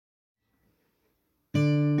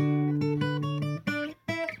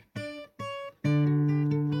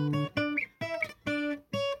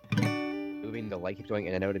light keeps going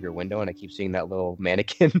in and out of your window, and I keep seeing that little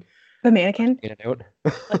mannequin The mannequin, in and out.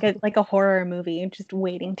 like a horror movie, just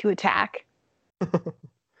waiting to attack.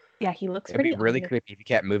 Yeah, he looks It'd be pretty really ominous. creepy if you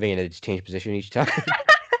kept moving and it just changed position each time.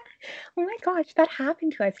 Oh my gosh, that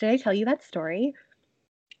happened to us. Did I tell you that story?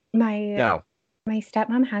 My No, my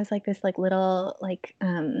stepmom has like this like little like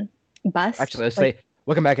bust. actually, let's Like say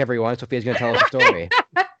welcome back, everyone. Sophia's gonna tell us a story.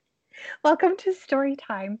 welcome to story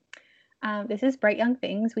time. This is Bright Young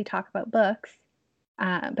Things. We talk about books,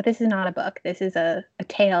 but this is not a book. This is a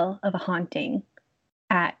tale of a haunting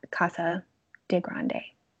at Casa de Grande.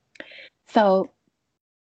 So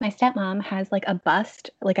my stepmom has like a bust,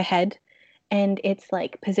 like a head, and it's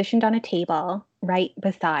like positioned on a table right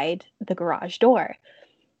beside the garage door.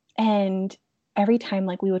 And every time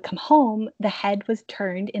like we would come home, the head was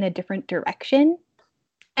turned in a different direction.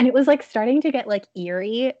 And it was like starting to get like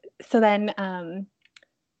eerie. So then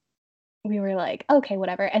we were like, okay,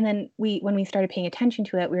 whatever. And then when we started paying attention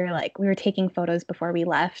to it, we were taking photos before we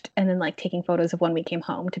left and then like taking photos of when we came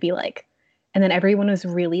home to be like, and then everyone was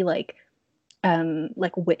really like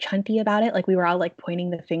witch hunty about it. Like we were all like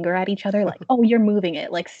pointing the finger at each other, like, oh, you're moving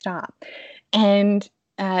it, like stop. And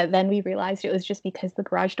then we realized it was just because the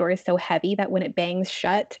garage door is so heavy that when it bangs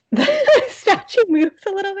shut, the statue moves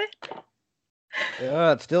a little bit.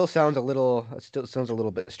 It still sounds a little. It still sounds a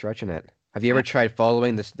little bit stretching it. Have you ever tried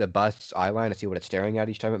following the bust's eye line to see what it's staring at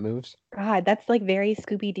each time it moves? God, that's like very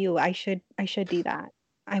Scooby Doo. I should do that.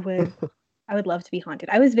 I would I would love to be haunted.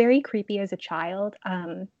 I was very creepy as a child.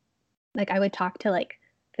 Like I would talk to like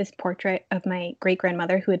this portrait of my great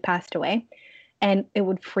grandmother who had passed away, and it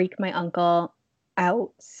would freak my uncle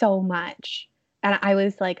out so much. And I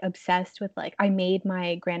was like obsessed with like I made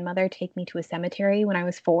my grandmother take me to a cemetery when I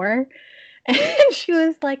was 4, and she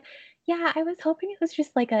was like, "Yeah, I was hoping it was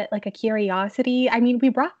just like a curiosity. I mean, we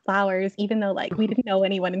brought flowers even though like we didn't know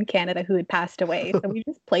anyone in Canada who had passed away, so we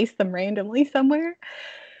just placed them randomly somewhere."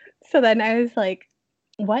 So then I was like,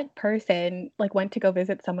 what person like went to go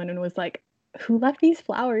visit someone and was like, who left these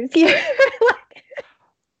flowers here? Like,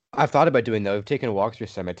 I've thought about doing that. We've taken walks through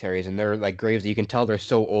cemeteries, and they're like graves that you can tell they're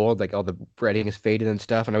so old, like all the writing is faded and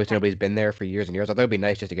stuff. And obviously nobody's been there for years and years. I thought it'd be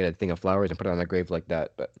nice just to get a thing of flowers and put it on a grave like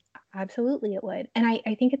that. But absolutely it would. And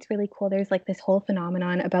I think it's really cool. There's like this whole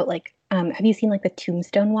phenomenon about like, have you seen like the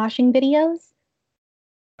tombstone washing videos?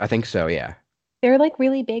 I think so, yeah. They're like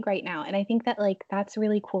really big right now. And I think that like that's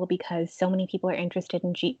really cool because so many people are interested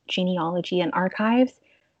in genealogy and archives.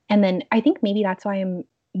 And then I think maybe that's why I'm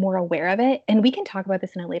more aware of it. And we can talk about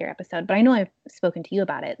this in a later episode, but I know I've spoken to you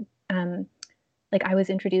about it. Like I was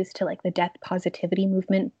introduced to like the death positivity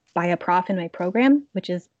movement by a prof in my program, which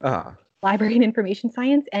is Ah, library and information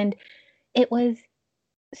science. And it was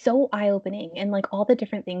so eye opening and like all the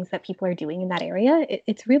different things that people are doing in that area.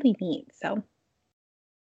 It's really neat. So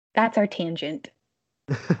that's our tangent.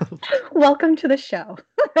 Welcome to the show.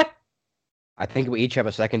 I think we each have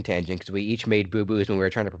a second tangent because we each made boo-boos when we were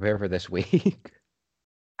trying to prepare for this week.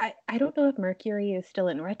 I don't know if Mercury is still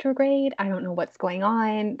in retrograde. I don't know what's going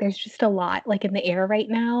on. There's just a lot like in the air right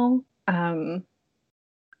now.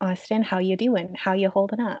 Austin, how you doing? How you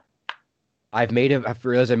holding up? I've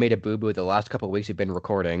realized I made a boo-boo the last couple of weeks we've been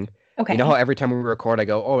recording. You know Okay. how every time we record, I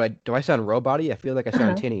go, "Oh, do I sound robot-y? I feel like I sound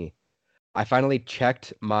Uh-huh. tinny." I finally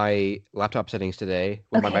checked my laptop settings today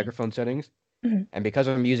with my Okay. microphone settings, Mhm. and because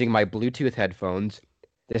I'm using my Bluetooth headphones,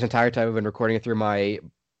 this entire time I've been recording it through my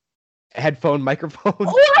headphone microphones,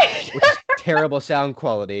 What? which is terrible sound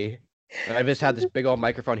quality. And I've just had this big old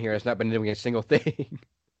microphone here. It's not been doing a single thing.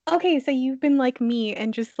 Okay, so you've been like me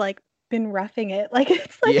and just like been roughing it. Like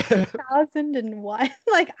it's like Yeah. 2001.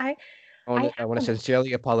 Like I I have want to a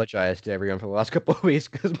sincerely apologize to everyone for the last couple of weeks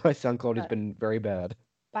because my sound quality has uh, been very bad.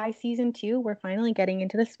 by season 2, we're finally getting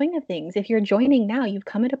into the swing of things. If you're joining now, you've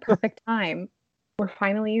come at a perfect time. We're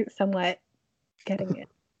finally somewhat getting it.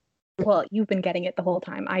 Well, you've been getting it the whole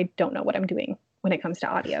time. I don't know what I'm doing when it comes to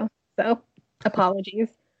audio. So, apologies.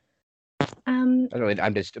 Um, I don't really,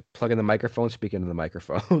 I'm just plugging the microphone, speaking to the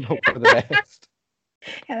microphone, hope for the best.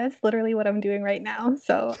 yeah, that's literally what I'm doing right now.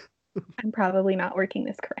 So, I'm probably not working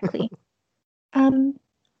this correctly. Um,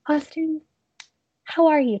 Austin, how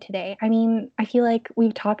are you today? I mean, I feel like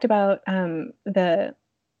we've talked about the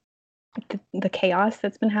chaos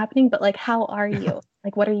that's been happening, but like, how are you?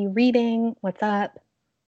 Like, what are you reading? What's up?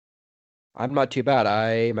 I'm not too bad.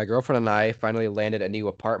 My girlfriend and I finally landed a new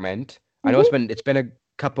apartment. I know Woo! it's been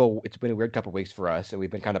a weird couple weeks for us, and we've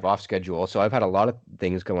been kind of off schedule. So I've had a lot of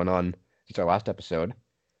things going on since our last episode.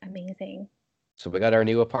 Amazing. So we got our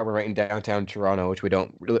new apartment right in downtown Toronto, which we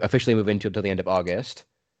don't really officially move into until the end of August.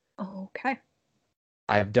 Okay.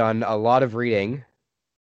 I've done a lot of reading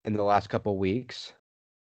in the last couple weeks.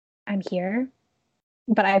 I'm here.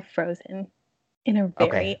 but I've frozen in a Okay.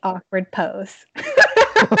 very awkward pose.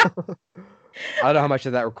 I don't know how much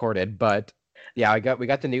of that recorded, but yeah, we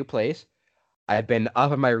got the new place. I've been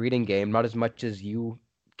up on my reading game, not as much as you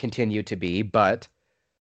continue to be, but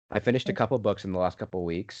I finished a couple books in the last couple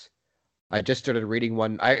weeks. I just started reading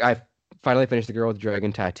one. I finally finished The Girl with the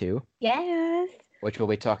Dragon Tattoo, Yes. which we'll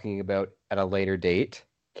be talking about at a later date.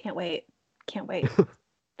 Can't wait. Can't wait.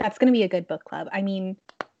 That's going to be a good book club. I mean,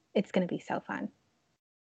 it's going to be so fun.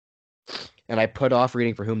 And I put off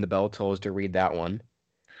reading For Whom the Bell Tolls to read that one.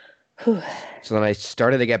 Whew. So then I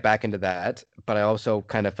started to get back into that, but I also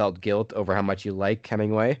kind of felt guilt over how much you like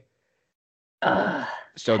Hemingway. Ugh,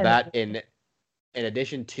 So that Hemingway. in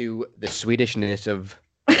addition to the Swedishness of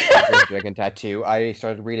The Girl with the Dragon Tattoo, I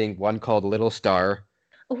started reading one called Little Star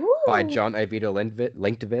by Ooh, John Ajvide wow.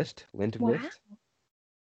 Lindqvist,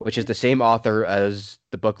 which is the same author as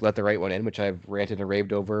the book Let the Right One In, which I've ranted and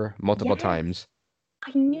raved over multiple Yes. times.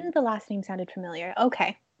 I knew the last name sounded familiar.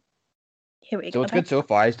 Okay. Here we So go. it's good That's so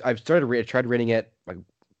far. I've tried reading it like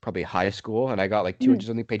probably high school, and I got like mm, 200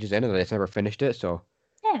 something pages in, and I just never finished it. So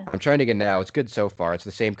yeah. I'm trying to get now. It's good so far. It's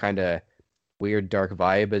the same kind of weird dark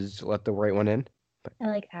vibe as Let the Right One In. But, I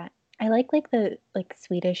like that. I like the like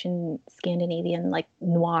Swedish and Scandinavian like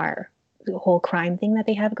noir the whole crime thing that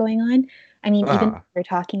they have going on. I mean, even ah, we're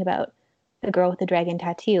talking about the girl with the dragon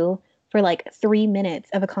tattoo for like 3 minutes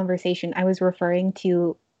of a conversation. I was referring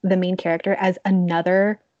to the main character as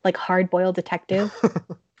another like hard-boiled detective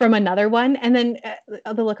from another one, and then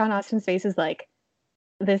the look on Austin's face is like,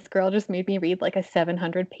 this girl just made me read like a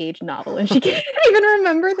 700-page novel, and she can't even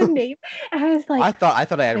remember the name. And I was like, I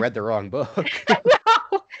thought I had read the wrong book.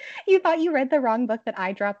 no, you thought you read the wrong book that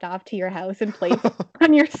I dropped off to your house and placed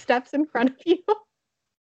on your steps in front of you.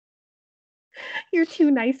 You're too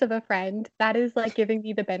nice of a friend. That is like giving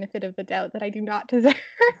me the benefit of the doubt that I do not deserve.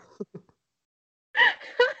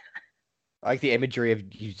 I like the imagery of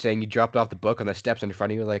you saying you dropped off the book on the steps in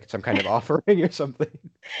front of you, like some kind of offering or something.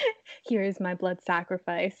 Here is my blood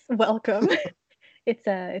sacrifice. Welcome. It's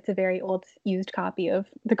a very old used copy of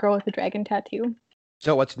The Girl with the Dragon Tattoo.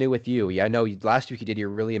 So what's new with you? Yeah, I know last week you did your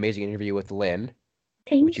really amazing interview with Lynn,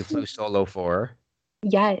 which you Thank you. flew solo for.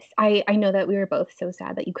 Yes, I know that we were both so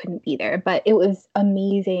sad that you couldn't be there, but it was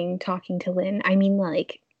amazing talking to Lynn. I mean,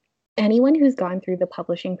 like anyone who's gone through the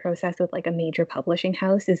publishing process with like a major publishing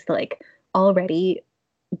house is like already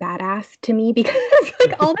badass to me because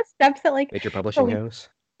like all the steps that like Major go publishing into house.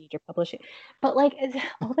 major publishing, but like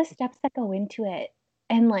all the steps that go into it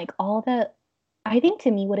and like all the I think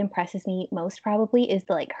to me what impresses me most probably is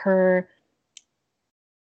like her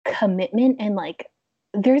commitment and like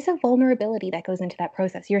there's a vulnerability that goes into that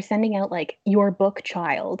process. You're sending out like your book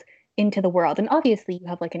child into the world. And obviously you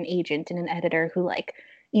have like an agent and an editor who like,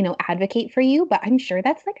 advocate for you, but I'm sure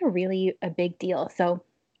that's like a big deal. So,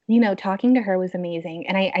 talking to her was amazing.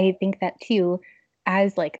 And I think that too,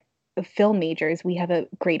 as like film majors, we have a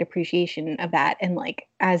great appreciation of that. And like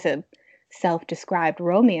as a self-described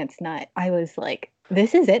romance nut, I was like,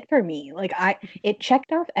 this is it for me. Like it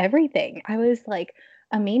checked off everything. I was like,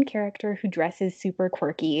 a main character who dresses super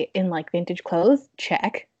quirky in like vintage clothes,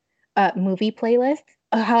 check. Movie playlists,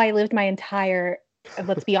 how I lived my entire,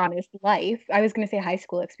 let's be honest, life. I was going to say high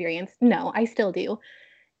school experience. No, I still do.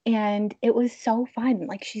 And it was so fun.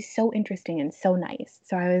 Like she's so interesting and so nice.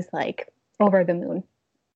 So I was like over the moon.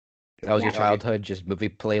 That was Yeah. your childhood, just movie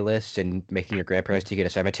playlists and making your grandparents take you to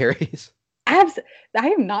cemeteries. Abs- I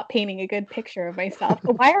am not painting a good picture of myself.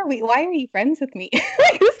 Why are you friends with me?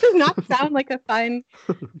 Like this does not sound like a fun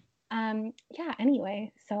yeah,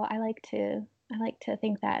 anyway, so I like to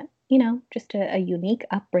think that, just a unique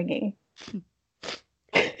upbringing.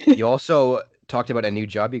 You also talked about a new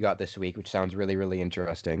job you got this week, which sounds really, really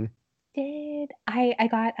interesting. Did I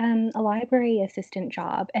got a library assistant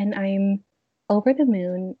job and I'm over the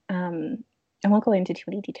moon. I won't go into too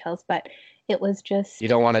many details, but it was You just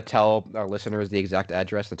don't want to tell our listeners the exact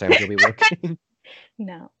address, the times you'll be working.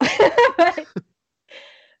 no.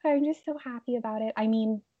 I'm just so happy about it. I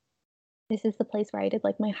mean, this is the place where I did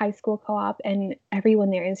like my high school co-op and everyone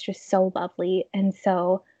there is just so lovely. And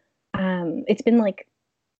so it's been like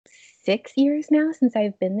 6 years now since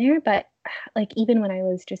I've been there, but like even when I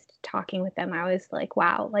was just talking with them, I was like,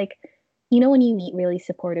 wow, like when you meet really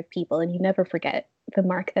supportive people and you never forget the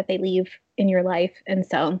mark that they leave in your life. And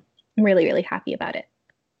so I'm really, really happy about it.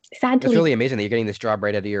 Sad to It's leave. really amazing that you're getting this job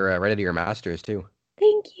right out of your masters too.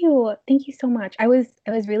 Thank you. Thank you so much. I was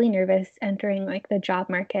really nervous entering like the job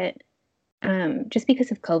market just because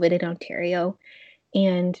of COVID in Ontario.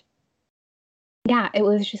 And yeah, it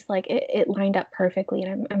was just like it lined up perfectly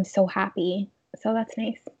and I'm so happy. So that's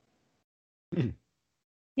nice. Mhm.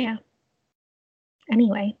 Yeah.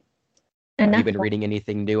 Anyway, Have you enough. been reading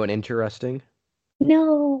anything new and interesting?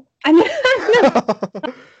 No, I'm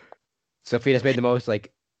not. Sophie has made the most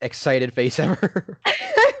like excited face ever.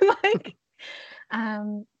 I'm like,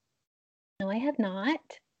 um, no, I have not.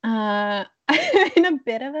 I'm in a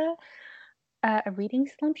bit of a reading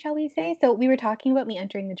slump, shall we say? So we were talking about me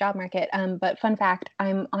entering the job market. But fun fact,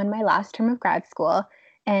 I'm on my last term of grad school,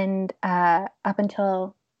 and up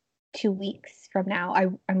until 2 weeks from now,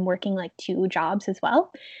 I'm working like two jobs as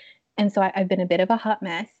well. And so I've been a bit of a hot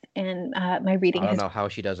mess, and my reading I don't has know how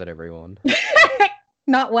she does it, everyone.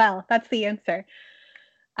 not well. That's the answer.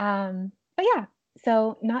 But yeah,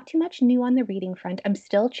 so not too much new on the reading front. I'm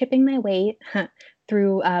still chipping my way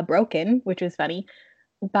through Broken, which was funny,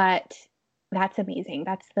 but that's amazing.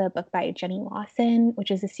 That's the book by Jenny Lawson, which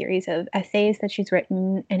is a series of essays that she's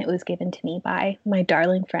written, and it was given to me by my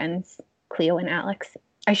darling friends, Cleo and Alex.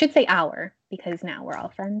 I should say our, because now we're all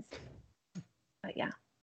friends. But yeah.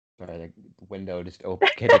 Sorry, the window just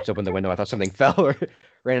Kate just opened the window. I thought something fell or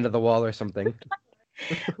ran into the wall or something. Oh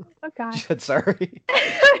She gosh. said sorry.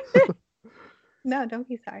 No, don't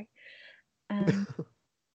be sorry.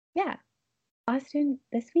 Yeah. Austin,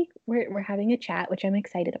 this week we're having a chat, which I'm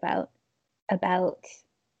excited about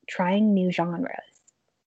trying new genres.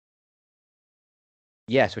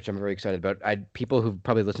 Yes, which I'm very excited about. People who've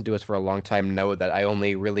probably listened to us for a long time know that I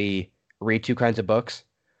only really read two kinds of books,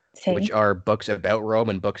 Same. which are books about Rome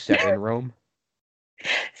and books set in Rome.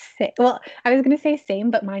 Well, I was gonna say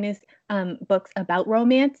same, but mine is books about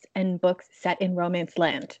romance and books set in romance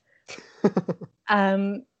land.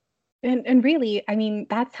 Um, and really, I mean,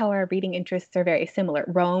 that's how our reading interests are very similar.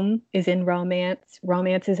 Rome is in romance,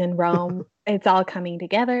 romance is in Rome. It's all coming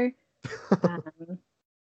together. Um,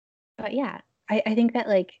 but yeah, I think that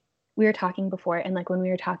like we were talking before, and like when we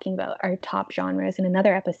were talking about our top genres in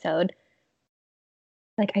another episode,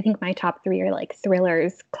 like I think my top three are like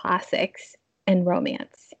thrillers, classics, and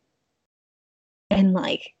romance. And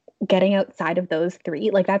like getting outside of those three,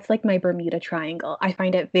 like that's like my Bermuda Triangle. I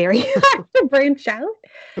find it very hard to branch out.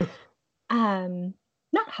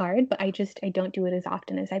 Not hard, but I don't do it as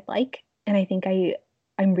often as I'd like. And I think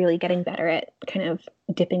I'm really getting better at kind of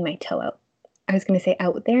dipping my toe out. I was gonna say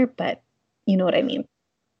out there, but you know what I mean.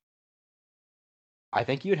 I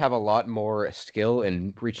think you'd have a lot more skill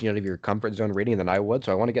in reaching out of your comfort zone reading than I would,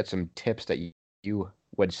 so I want to get some tips that you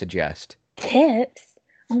would suggest. Tips.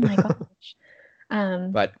 Oh my gosh.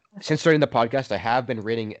 Um, But since starting the podcast, I have been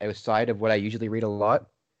reading outside of what I usually read a lot.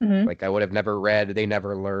 mhm. Like I would have never read They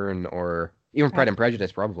Never Learn or even Pride Right. and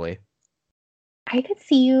Prejudice, probably. I could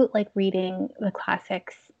see you like reading the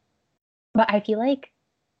classics, but I feel like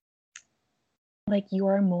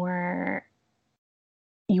you're more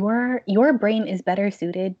your brain is better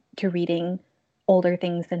suited to reading older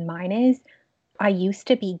things than mine is. I used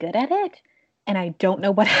to be good at it, and I don't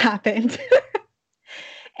know what happened.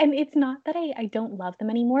 And it's not that I don't love them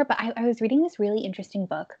anymore, but I was reading this really interesting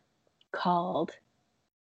book called,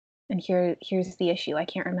 and here's the issue. I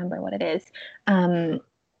can't remember what it is. Um,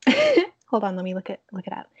 hold on, let me look it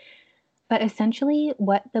up. But essentially,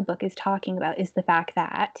 what the book is talking about is the fact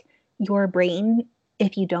that your brain,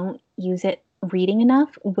 if you don't use it reading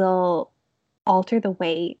enough, will alter the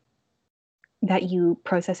way that you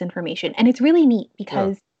process information. And it's really neat Oh,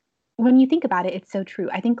 because when you think about it, it's so true.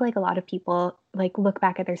 I think like a lot of people like look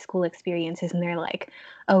back at their school experiences and they're like,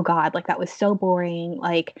 "Oh God, like that was so boring."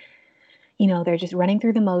 Like, they're just running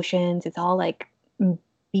through the motions. It's all like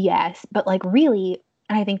BS. But like really,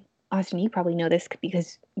 and I think Austin, you probably know this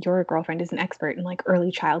because your girlfriend is an expert in like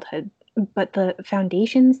early childhood. But the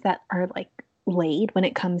foundations that are like laid when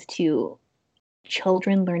it comes to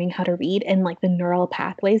children learning how to read and like the neural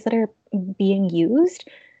pathways that are being used,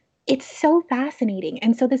 it's so fascinating.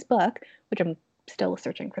 And so this book, which I'm still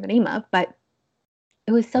searching for the name of, but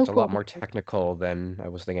it was so that's a cool lot more because technical than I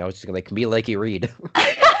was thinking. I was just like, me like you read.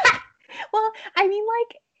 well, I mean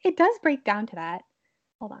like it does break down to that.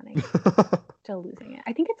 Hold on, I'm still losing it.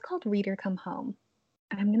 I think it's called Reader Come Home.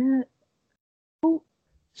 I'm gonna oh,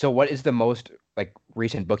 So what is the most like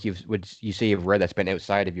recent book you say you've read that's been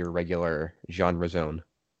outside of your regular genre zone?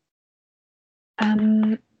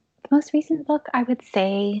 the most recent book I would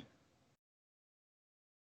say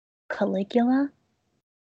Caligula.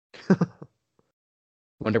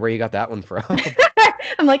 Wonder where you got that one from.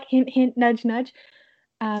 I'm like hint hint nudge nudge.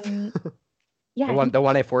 Um yeah, The I one think the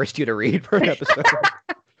one I forced you to read for an episode.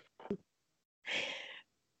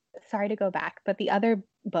 sorry to go back, but the other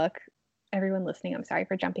book, everyone listening, I'm sorry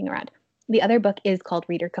for jumping around. The other book is called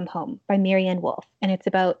Reader Come Home by Marianne Wolf, and it's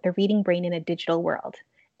about the reading brain in a digital world.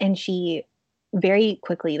 And she very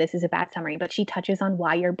quickly, this is a bad summary, but she touches on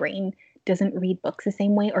why your brain doesn't read books the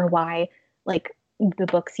same way or why like the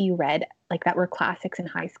books you read, like that were classics in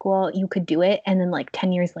high school, you could do it. And then like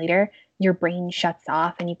 10 years later, your brain shuts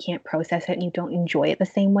off and you can't process it and you don't enjoy it the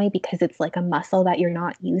same way because it's like a muscle that you're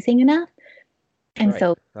not using enough. And Right.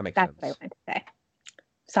 so That makes that's sense. what I wanted to say.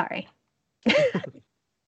 Sorry.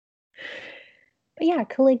 But yeah,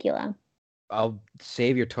 Caligula. I'll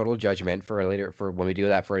save your total judgment for later for when we do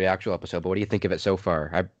that for the actual episode. But what do you think of it so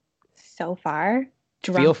far? I So far,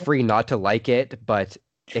 feel drum, free not to like it, but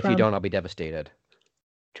if you drum, don't, I'll be devastated.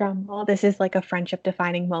 drum roll. This is like a friendship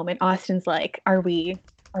defining moment. Austin's like, are we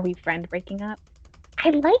friend breaking up? I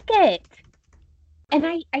like it. And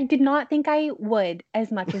I did not think I would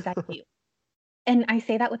as much as I do. And I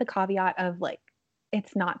say that with a caveat of like,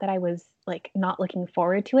 it's not that I was like not looking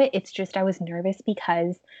forward to it. It's just I was nervous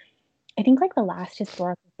because I think like the last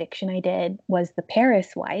historical fiction I did was The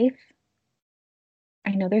Paris Wife.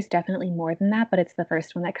 I know there's definitely more than that, but it's the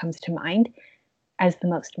first one that comes to mind as the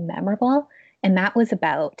most memorable. And that was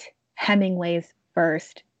about Hemingway's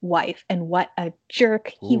first wife and what a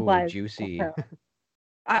jerk he Ooh, was to juicy. her.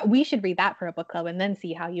 We should read that for a book club and then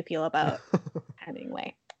see how you feel about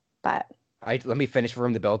Hemingway. But Let me finish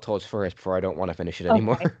From the Bell Tolls first before I don't want to finish it okay.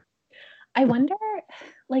 anymore. I wonder,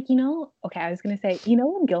 like, okay, I was going to say,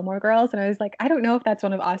 in Gilmore Girls, and I was like, I don't know if that's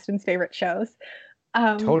one of Austin's favorite shows.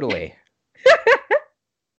 Totally.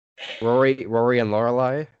 Rory and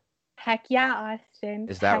Lorelai. Heck yeah, Austin.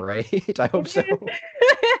 Is that Heck, right? I hope it so.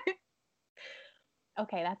 is.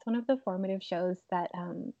 Okay, that's one of the formative shows that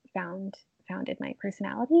founded my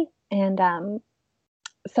personality. And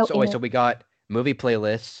so So wait, so we got movie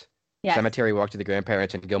playlists, yes, Cemetery Walk to the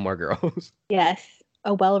Grandparents, and Gilmore Girls. yes,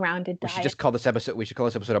 a well-rounded We should diet. just call this episode. We should call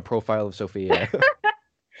this episode a profile of Sophia.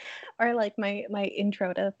 Or like my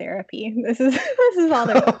intro to therapy. This is all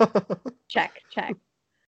there. Check.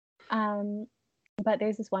 But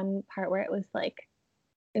there's this one part where it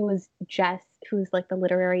was Jess who's like the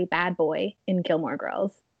literary bad boy in Gilmore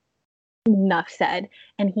Girls. Enough said.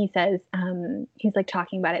 And he says, he's like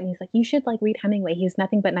talking about it and he's like, you should like read Hemingway. He has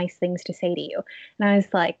nothing but nice things to say to you. And I was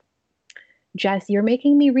like, Jess, you're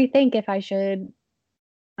making me rethink if I should,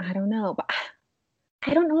 I don't know, but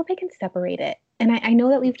I don't know if I can separate it. And I know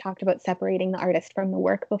that we've talked about separating the artist from the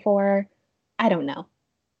work before. I don't know.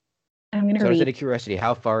 I'm going to So just read. out of curiosity,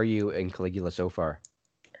 how far are you in Caligula so far?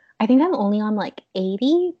 I think I'm only on like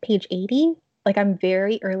page 80. Like I'm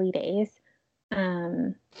very early days.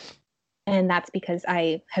 And that's because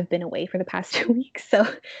I have been away for the past 2 weeks. So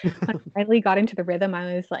when I finally got into the rhythm,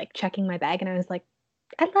 I was like checking my bag and I was like,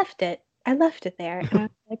 I left it there. And I was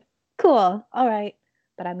like, cool. All right.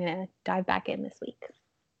 But I'm going to dive back in this week.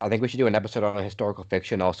 I think we should do an episode on historical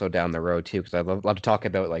fiction also down the road too, because I'd love to talk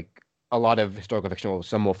about like a lot of historical fiction.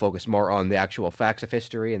 Some will focus more on the actual facts of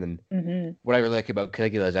history, and then what I really like about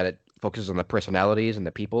Caligula is that it focuses on the personalities and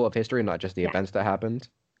the people of history, not just the events that happened.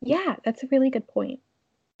 Yeah, that's a really good point.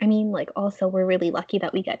 I mean, like, also, we're really lucky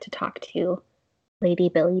that we get to talk to Lady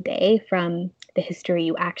Billie Day from the History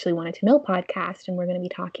You Actually Wanted to Know podcast, and we're going to be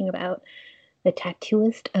talking about the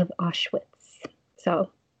tattooist of Auschwitz.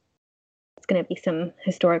 So it's going to be some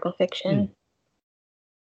historical fiction.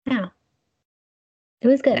 Yeah. It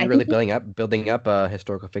was good. You're really building up a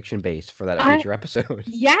historical fiction base for that future episode.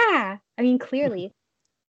 Yeah. I mean, clearly.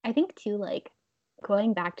 I think, too, like,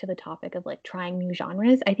 going back to the topic of like trying new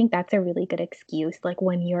genres, I think that's a really good excuse. Like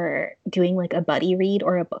when you're doing like a buddy read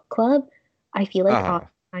or a book club, I feel like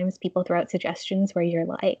oftentimes people throw out suggestions where you're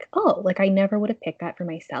like, oh, like I never would have picked that for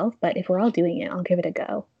myself, but if we're all doing it, I'll give it a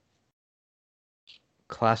go.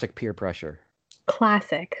 Classic peer pressure.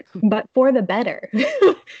 Classic, but for the better.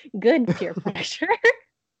 Good peer pressure.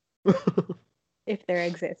 If there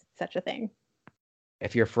exists such a thing.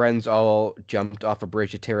 If your friends all jumped off a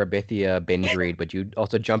Bridge to Terabithia binge read, would you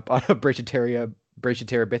also jump on a Bridge to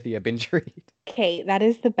Terabithia binge read? Okay, that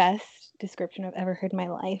is the best description I've ever heard in my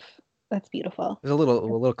life. That's beautiful. It was a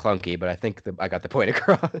little clunky, but I think I got the point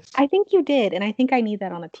across. I think you did, and I think I need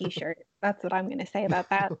that on a t-shirt. That's what I'm going to say about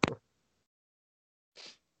that.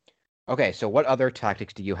 Okay, so what other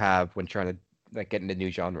tactics do you have when trying to like get into new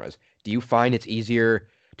genres? Do you find it's easier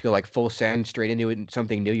to go like full send straight into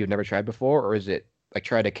something new you've never tried before, or is it like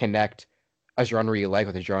try to connect a genre you like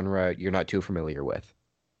with a genre you're not too familiar with?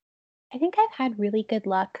 I think I've had really good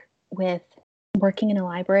luck with working in a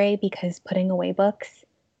library because putting away books,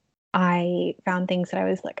 I found things that I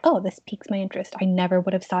was like, oh, this piques my interest. I never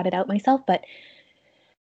would have sought it out myself, but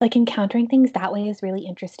like encountering things that way is really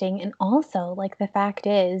interesting. And also, like the fact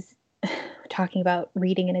is, talking about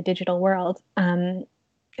reading in a digital world,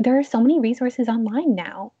 there are so many resources online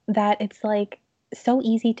now that it's like so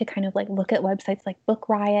easy to kind of like look at websites like Book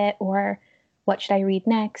Riot or What Should I Read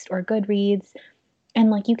Next or Goodreads And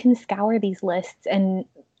like you can scour these lists and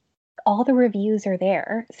all the reviews are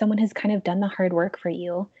there. Someone has kind of done the hard work for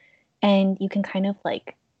you, and you can kind of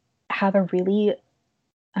like have a really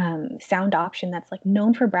sound option that's like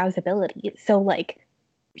known for browsability. So like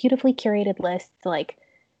beautifully curated lists, like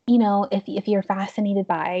if you're fascinated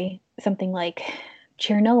by something like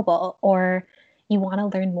Chernobyl, or you want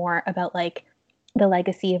to learn more about like the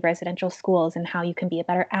legacy of residential schools and how you can be a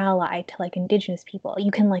better ally to like indigenous people,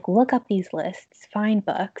 you can like look up these lists, find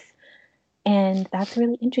books, and that's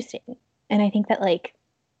really interesting. And I think that like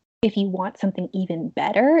if you want something even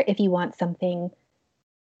better, if you want something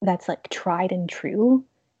that's like tried and true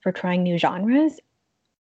for trying new genres,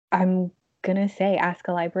 I'm gonna say ask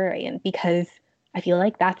a librarian, because I feel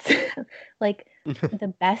like that's like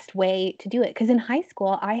the best way to do it. Because in high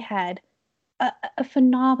school, I had a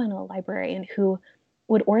phenomenal librarian who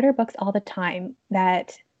would order books all the time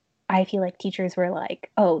that I feel like teachers were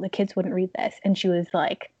like, oh, the kids wouldn't read this. And she was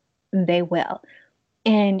like, they will.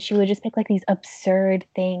 And she would just pick like these absurd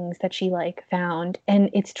things that she like found. And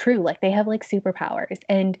it's true, like they have like superpowers.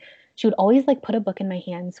 And she would always like put a book in my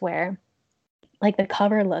hands where like the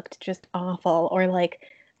cover looked just awful, or like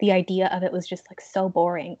the idea of it was just like so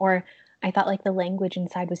boring, or I thought like the language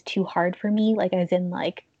inside was too hard for me, like as in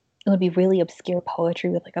like it would be really obscure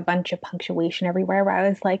poetry with like a bunch of punctuation everywhere, where I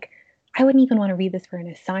was like, I wouldn't even want to read this for an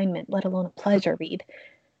assignment, let alone a pleasure read.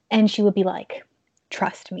 And she would be like,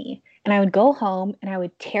 trust me. And I would go home and I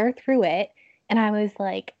would tear through it, and I was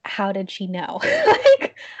like, how did she know?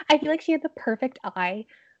 Like I feel like she had the perfect eye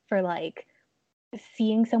for like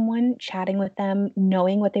seeing someone, chatting with them,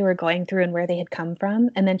 knowing what they were going through and where they had come from.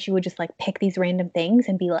 And then she would just like pick these random things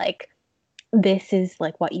and be like, this is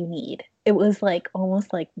like what you need. It was like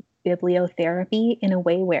almost like bibliotherapy in a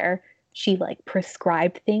way where she like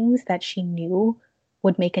prescribed things that she knew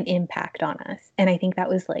would make an impact on us. And I think that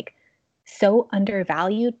was like so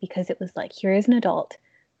undervalued, because it was like, here is an adult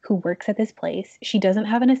who works at this place. She doesn't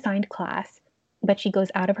have an assigned class, but she goes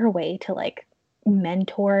out of her way to like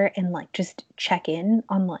mentor and like just check in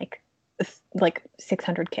on like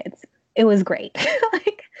 600 kids. It was great.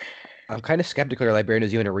 Like I'm kind of skeptical your librarian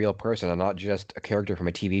is even a real person and not just a character from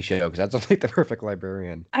a TV show, because that sounds like the perfect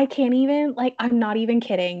librarian. I can't even, like, I'm not even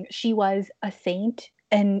kidding. She was a saint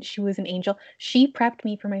and she was an angel. She prepped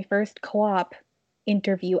me for my first co-op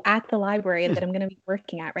interview at the library that I'm going to be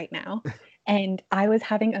working at right now. And I was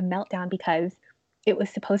having a meltdown because it was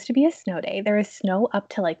supposed to be a snow day. There was snow up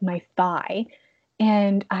to like my thigh.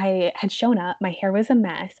 And I had shown up. My hair was a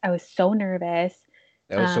mess. I was so nervous.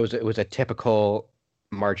 So Um, it was a typical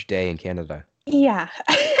March day in Canada. yeah.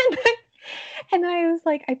 And I was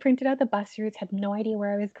like, I printed out the bus routes, had no idea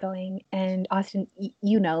where I was going. And Austin,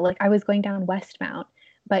 like I was going down Westmount,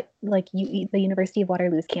 but like the University of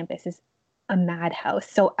Waterloo's campus is a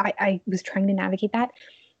madhouse. So I was trying to navigate that.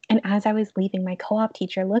 And as I was leaving, my co-op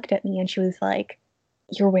teacher looked at me and she was like,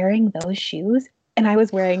 you're wearing those shoes? And I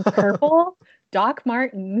was wearing purple Doc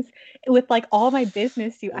Martens with like all my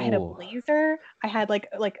business suit. I had a Oh. blazer. I had like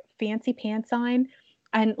fancy pants on,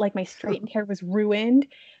 and like my straightened hair was ruined.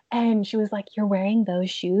 And she was like, you're wearing those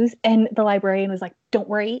shoes? And the librarian was like, don't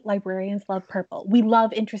worry, librarians love purple. We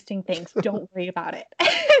love interesting things. Don't worry about it.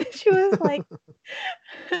 And she was like,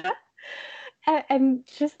 and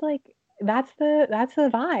just like that's the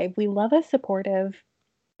vibe. We love a supportive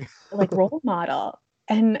like role model.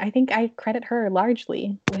 And I think I credit her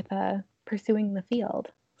largely with pursuing the field.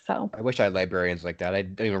 So I wish I had librarians like that. I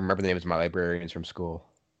don't even remember the names of my librarians from school.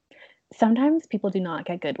 sometimes people do not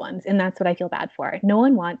get good ones, and that's what I feel bad for. No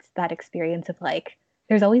one wants that experience of like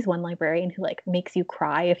there's always one librarian who like makes you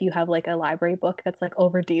cry if you have like a library book that's like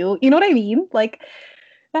overdue. You know what I mean? Like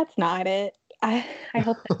that's not it. I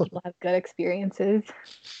hope that people have good experiences.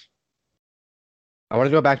 I want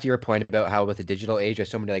to go back to your point about how with the digital age, there's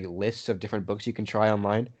so many like lists of different books you can try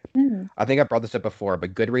online. Mm. I think I brought this up before,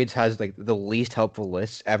 but Goodreads has like the least helpful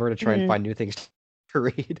lists ever to try and Mm. find new things to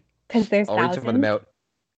read. Because there's I'll read some of them thousands.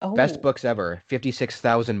 out. Best Oh. books ever,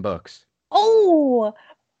 56,000 books. Oh.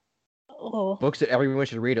 Oh. Books that everyone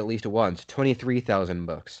should read at least once, 23,000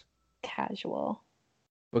 books. Casual.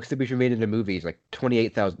 Books that we should made into movies, like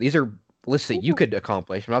 28,000. These are lists that you Ooh. could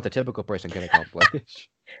accomplish, but not the typical person can accomplish.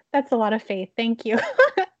 That's a lot of faith. Thank you.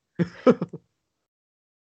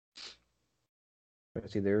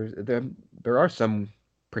 Let's see, there are some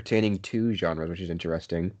pertaining to genres, which is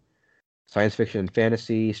interesting. Science fiction and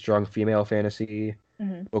fantasy, strong female fantasy.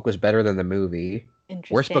 Mhm. Book was better than the movie.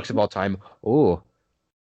 Worst books of Interesting. all time. Oh,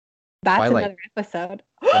 That's Twilight, another episode.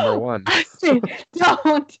 number one. Austin,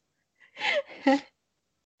 don't.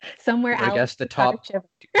 Somewhere You want to Alice guess the just got a top? shiver.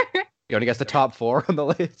 You want to guess the top four on the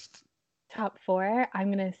list? Top 4,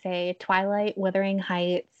 I'm going to say Twilight, Wuthering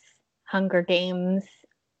Heights, Hunger Games.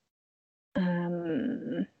 I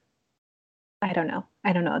don't know.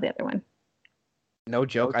 I don't know the other one. No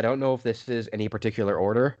joke. I don't know if this is any particular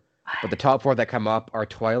order, but the top 4 that come up are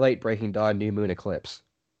Twilight, Breaking Dawn, New Moon, Eclipse.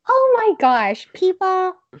 Oh my gosh,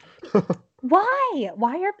 people. Why?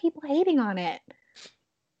 Why are people hating on it?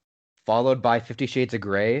 Followed by 50 Shades of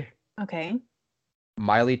Grey. Okay.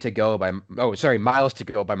 Miles to Go by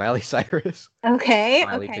Miley Cyrus. Okay.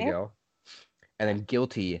 Miley to Okay. Go. And then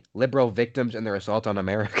Guilty, Liberal Victims and Their Assault on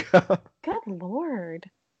America. Good Lord.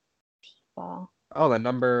 People. Oh, then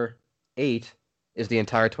number 8 is the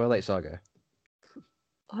entire Twilight saga.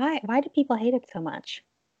 Why do people hate it so much?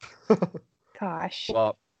 Gosh.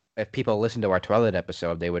 Well, if people listen to our Twilight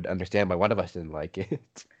episode, they would understand why one of us didn't like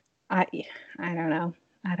it. I don't know.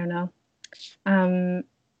 I don't know.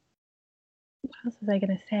 What else was I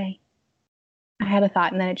gonna say? I had a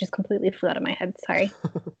thought and then it just completely flew out of my head. Sorry.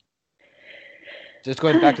 Just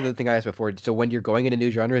going back to the thing I asked before. So when you're going into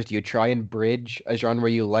new genres, do you try and bridge a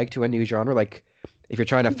genre you like to a new genre? Like, if you're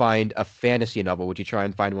trying to find a fantasy novel, would you try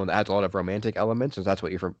and find one that adds a lot of romantic elements, since that's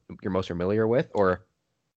what you're most familiar with? Or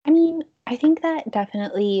I mean, I think that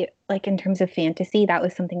definitely, like in terms of fantasy, that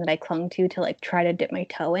was something that I clung to like try to dip my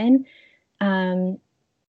toe in.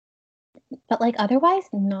 But like otherwise,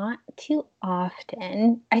 not too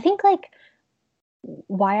often. I think like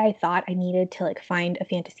why I thought I needed to like find a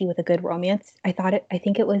fantasy with a good romance. I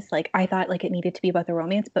think it was like I thought like it needed to be about the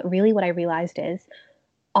romance, but really what I realized is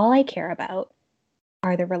all I care about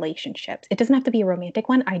are the relationships. It doesn't have to be a romantic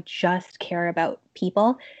one. I just care about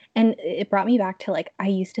people. And it brought me back to like I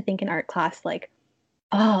used to think in art class like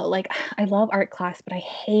oh, like I love art class, but I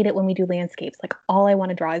hate it when we do landscapes. Like all I want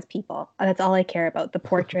to draw is people. That's all I care about. The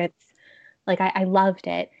portraits. Like I loved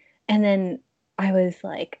it. And then I was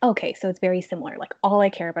like, okay, so it's very similar. Like all I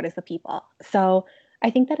care about is the people. So I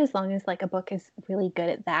think that as long as like a book is really good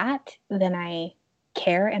at that, then I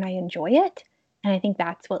care and I enjoy it. And I think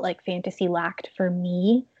that's what like fantasy lacked for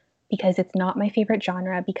me because it's not my favorite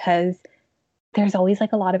genre because there's always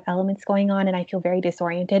like a lot of elements going on and I feel very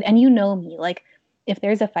disoriented. And you know me, like if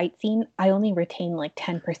there's a fight scene, I only retain like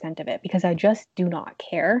 10% of it because I just do not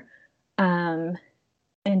care. Um,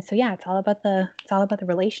 and so yeah, it's all about the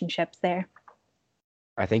relationships there.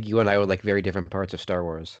 I think you and I would like very different parts of Star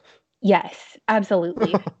Wars. Yes,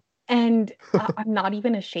 absolutely. And I'm not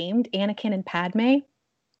even ashamed. Anakin and Padme,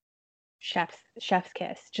 chef's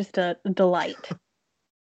kiss, just a delight.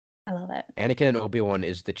 I love it. Anakin and Obi-Wan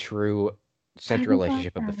is the true I central love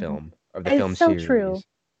relationship of the them. film, of the film It's so true. series.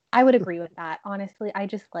 I would agree with that. Honestly, I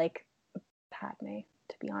just like Padme,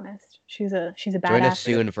 to be honest. She's a Join us badass.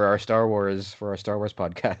 soon for our Star Wars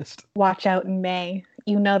podcast. Watch out in May.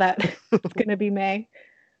 You know that it's gonna be May.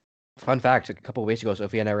 Fun fact: a couple of weeks ago,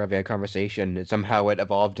 Sophie and I were having a conversation, and somehow it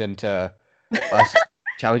evolved into us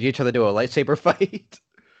challenging each other to a lightsaber fight.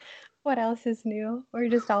 What else is new? We're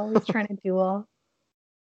just always trying to duel.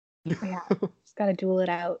 Yeah, just gotta duel it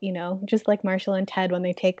out, you know, just like Marshall and Ted when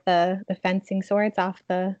they take the fencing swords off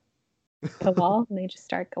the wall and they just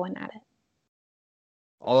start going at it.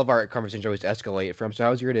 All of our conversations always escalate from, so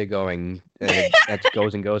how's your day going? And it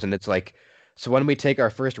goes and goes, and it's like, so when we take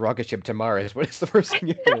our first rocket ship to Mars, what is the first thing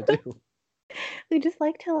you're gonna do? We just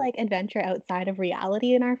like to like adventure outside of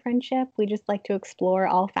reality in our friendship. We just like to explore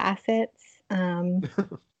all facets. And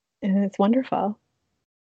it's wonderful.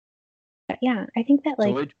 But yeah, I think that So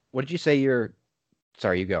like what did you say your?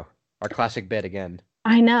 Sorry, you go. Our classic bit again.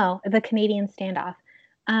 I know the Canadian standoff.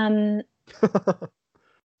 Um,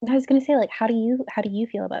 I was gonna say, like, how do you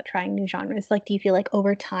feel about trying new genres? Like, do you feel like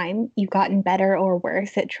over time you've gotten better or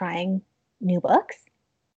worse at trying new books?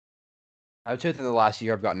 I would say that the last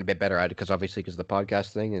year I've gotten a bit better at it because of the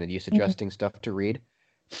podcast thing and then you suggesting stuff to read.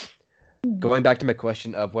 Mhm. Going back to my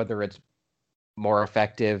question of whether it's more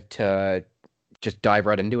effective to just dive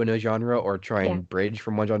right into a new genre or try Yeah, and bridge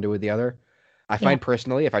from one genre to the other. I yeah, find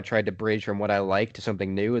personally, if I tried to bridge from what I like to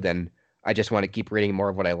something new, then I just want to keep reading more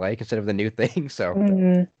of what I like instead of the new thing. So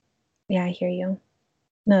mm, yeah. I hear you.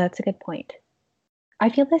 No, that's a good point. I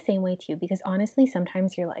feel the same way too because honestly,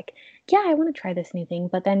 sometimes you're like, yeah, I want to try this new thing,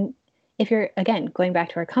 but then if you're again going back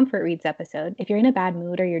to our comfort reads episode, if you're in a bad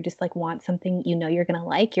mood or you're just like want something you know you're gonna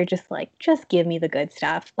like, you're just like, just give me the good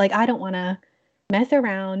stuff. Like I don't want to mess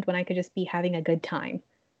around when I could just be having a good time.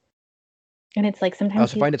 And it's like I sometimes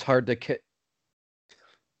also you find it's hard to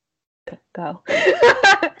go.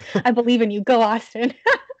 I believe in you. Go, Austin.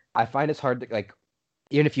 I find it's hard to like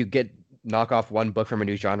even if you knock off one book from a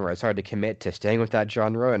new genre, it's hard to commit to staying with that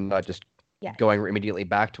genre and not just Yes. going immediately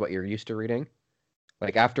back to what you're used to reading.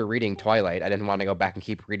 Like after reading Twilight, I didn't want to go back and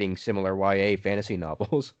keep reading similar YA fantasy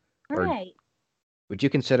novels or Right. Would you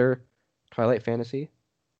consider Twilight fantasy?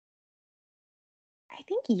 I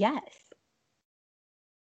think yes.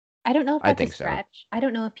 I don't know if I that's a think so. stretch. I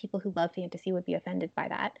don't know if people who love fantasy would be offended by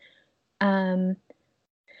that. Um,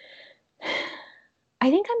 I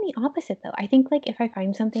think I'm the opposite though. I think like if I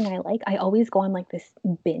find something I like, I always go on like this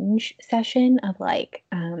binge session of like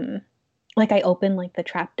I open like the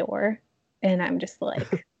trap door and I'm just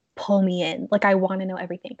like pull me in. Like I want to know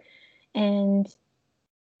everything. And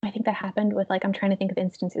I think that happened with like I'm trying to think of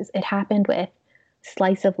instances. It happened with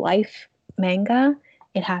slice of life manga.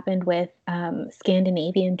 It happened with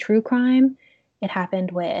Scandinavian true crime. It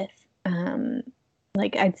happened with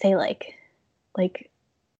like I'd say like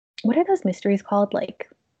what are those mysteries called? Like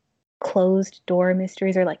closed door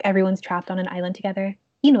mysteries or like everyone's trapped on an island together.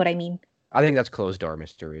 You know what I mean? I think that's closed door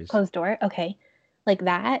mysteries. Closed door. Okay. Like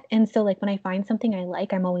that. And so like when I find something I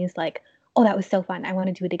like, I'm always like, "Oh, that was so fun. I want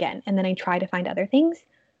to do it again." And then I try to find other things.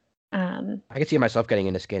 Um I can see myself getting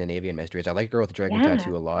into Scandinavian mysteries. I like Girl with the Dragon yeah.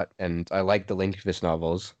 Tattoo a lot, and I like the Lindqvist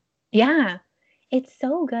novels. Yeah. It's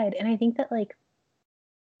so good. And I think that like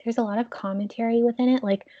there's a lot of commentary within it.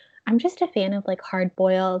 Like I'm just a fan of like hard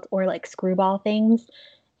boiled or like screwball things.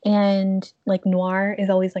 And like noir is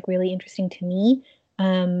always like really interesting to me.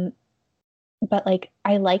 Um, but like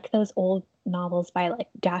I like those old novels by like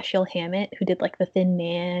Dashiell Hammett, who did like The Thin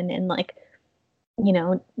Man and like,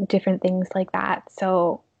 different things like that.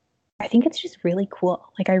 So I think it's just really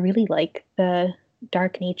cool. Like I really like the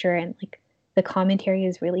dark nature and like the commentary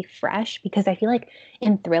is really fresh because I feel like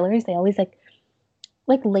in thrillers they always like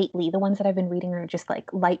lately the ones that I've been reading are just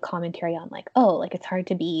like light commentary on like, oh, like it's hard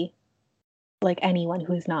to be like anyone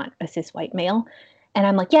who's not a cis white male. And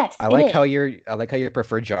I'm like, yes, it is. I like how your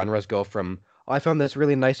preferred genres go from, oh, I found this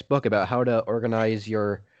really nice book about how to organize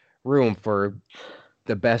your room for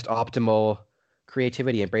the best optimal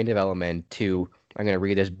creativity and brain development to I'm gonna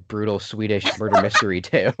read this brutal Swedish murder mystery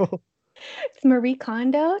tale. It's Marie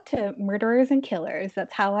Kondo to murderers and killers.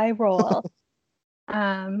 That's how I roll.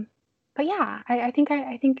 Um, but yeah, I think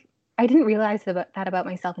I didn't realize that about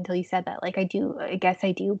myself until you said that. Like I guess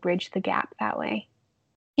I do bridge the gap that way.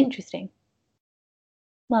 Interesting.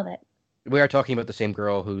 Love it. We are talking about the same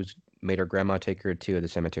girl who's made her grandma take her to the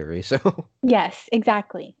cemetery. So, Yes,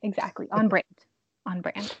 exactly. Exactly. On brand. On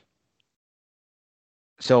brand.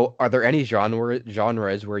 so are there any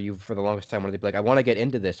genres where you, for the longest time, wanted to be like, I want to get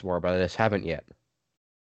into this more, but I just haven't yet?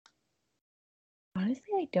 Honestly,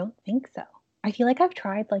 I don't think so. I feel like I've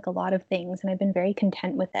tried like a lot of things and I've been very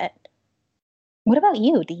content with it. What about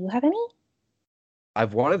you? Do you have any?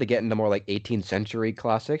 I've wanted to get into more like 18th century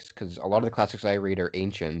classics because a lot of the classics I read are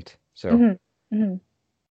ancient. So, Hmm. Hmm.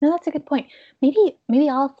 No, that's a good point. Maybe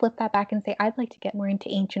I'll flip that back and say I'd like to get more into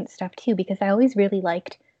ancient stuff too because I always really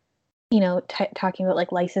liked, talking about like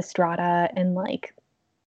Lysistrata and like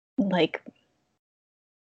like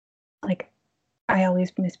I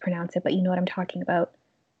always mispronounce it, but you know what I'm talking about.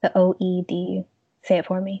 The OED. Say it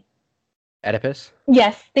for me. Oedipus.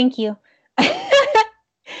 Yes, thank you.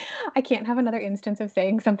 I can't have another instance of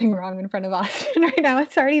saying something wrong in front of Austin right now.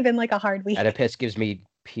 It's already been like a hard week. Oedipus gives me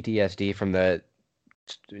PTSD from the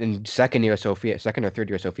in second or third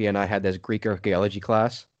year, Sophia and I had this Greek archaeology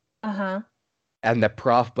class, Uh-huh. and the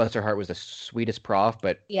prof, bless her heart, was the sweetest prof,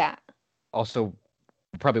 but Yeah. also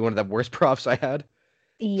probably one of the worst profs I had.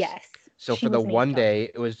 Yes. So She for the was named one Dawn.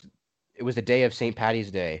 day, it was the day of St.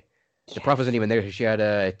 Patty's Day. The prof wasn't Yes. even there, so she had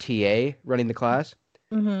a TA running the class.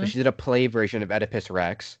 So Mm-hmm. she did a play version of Oedipus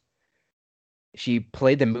Rex. She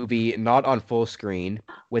played the movie not on full screen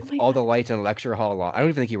Oh with my all God. the lights in the lecture hall on. I don't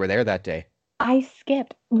even think you were there that day. I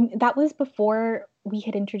skipped. That was before we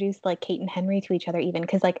had introduced like Kate and Henry to each other, even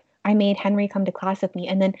because like I made Henry come to class with me,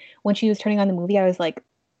 and then when she was turning on the movie, I was like,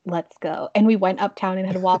 "Let's go!" And we went uptown and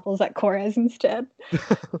had waffles at Cora's instead.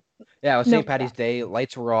 Yeah, it was No St. Patty's regrets. Day.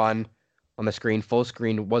 Lights were on the screen. Full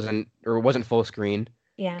screen wasn't full screen.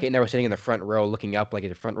 Yeah, Kate and I were sitting in the front row, looking up like at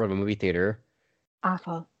the front row of a movie theater,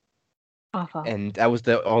 awful, awful. and that was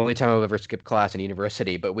the only time I've ever skipped class in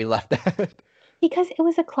university. But we left that. Because it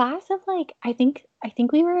was a class of like I think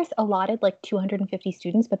we were allotted like 250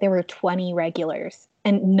 students, but there were 20 regulars,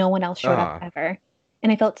 and no one else showed up Ah, ever.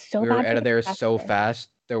 And I felt so we were bad out for of the there so professor. fast.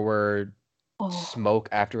 There were Oh, smoke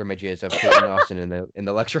after images of Kate and Austin in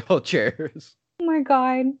the lecture hall chairs. oh my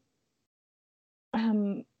God.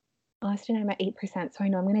 Um, Austin, I'm at 8%, so I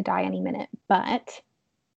know I'm gonna die any minute. But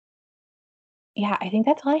yeah, I think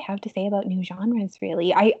that's all I have to say about new genres,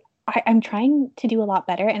 really. I'm trying to do a lot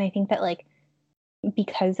better, and I think that like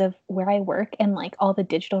because of where I work and like all the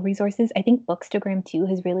digital resources, I think Bookstagram too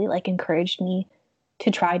has really like encouraged me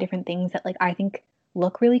to try different things that like I think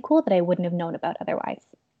look really cool that I wouldn't have known about otherwise.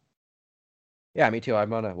 Yeah, me too.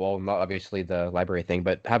 I'm on a well, not obviously the library thing,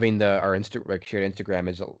 but having our shared Instagram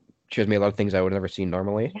is shows me a lot of things I would have never seen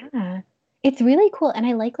normally. Yeah. It's really cool. And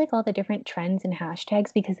I like all the different trends and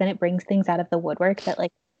hashtags because then it brings things out of the woodwork that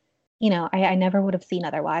like, I never would have seen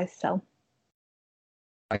otherwise. So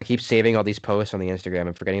I keep saving all these posts on the Instagram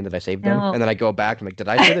and forgetting that I saved them, no, and then I go back and I'm like, did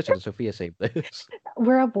I save this or did Sophia save this?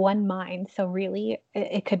 we're of one mind. So really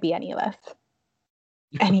it could be any of us.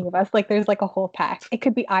 Any of us. Like there's like a whole pack. It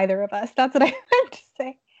could be either of us. That's what I meant to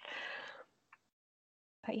say.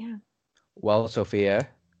 But yeah. Well, Sophia,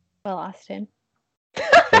 Well, Austin.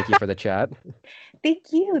 thank you for the chat. Thank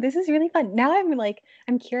you. This is really fun. Now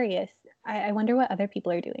I'm curious. I wonder what other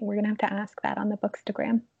people are doing. We're gonna have to ask that on the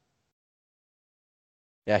Bookstagram.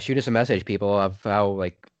 Yeah, shoot us a message, people, of how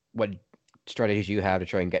like what strategies you have to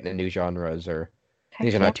try and get into new genres or things Heck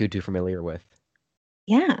you're yeah. not too familiar with.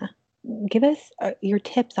 Yeah. Give us your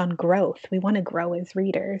tips on growth. We want to grow as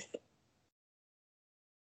readers.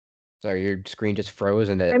 Sorry, your screen just froze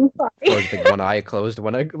and it I'm sorry. froze with like one eye closed,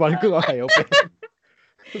 one eye open.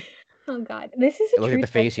 Oh God, this is a And look at true the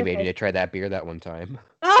test face you of made when like. you tried that beer that one time.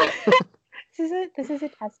 This is a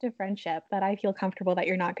test of friendship that I feel comfortable that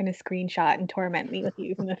you're not going to screenshot and torment me with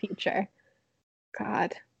you in the future.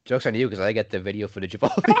 God. Joke's on you because I get the video footage of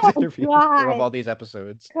all these Oh interviews or of God. all these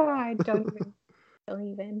episodes. God, don't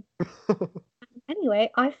even.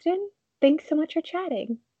 Anyway, Austin, thanks so much for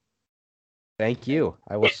chatting. Thank you.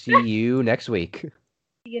 I will see you next week. See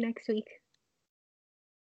you next week.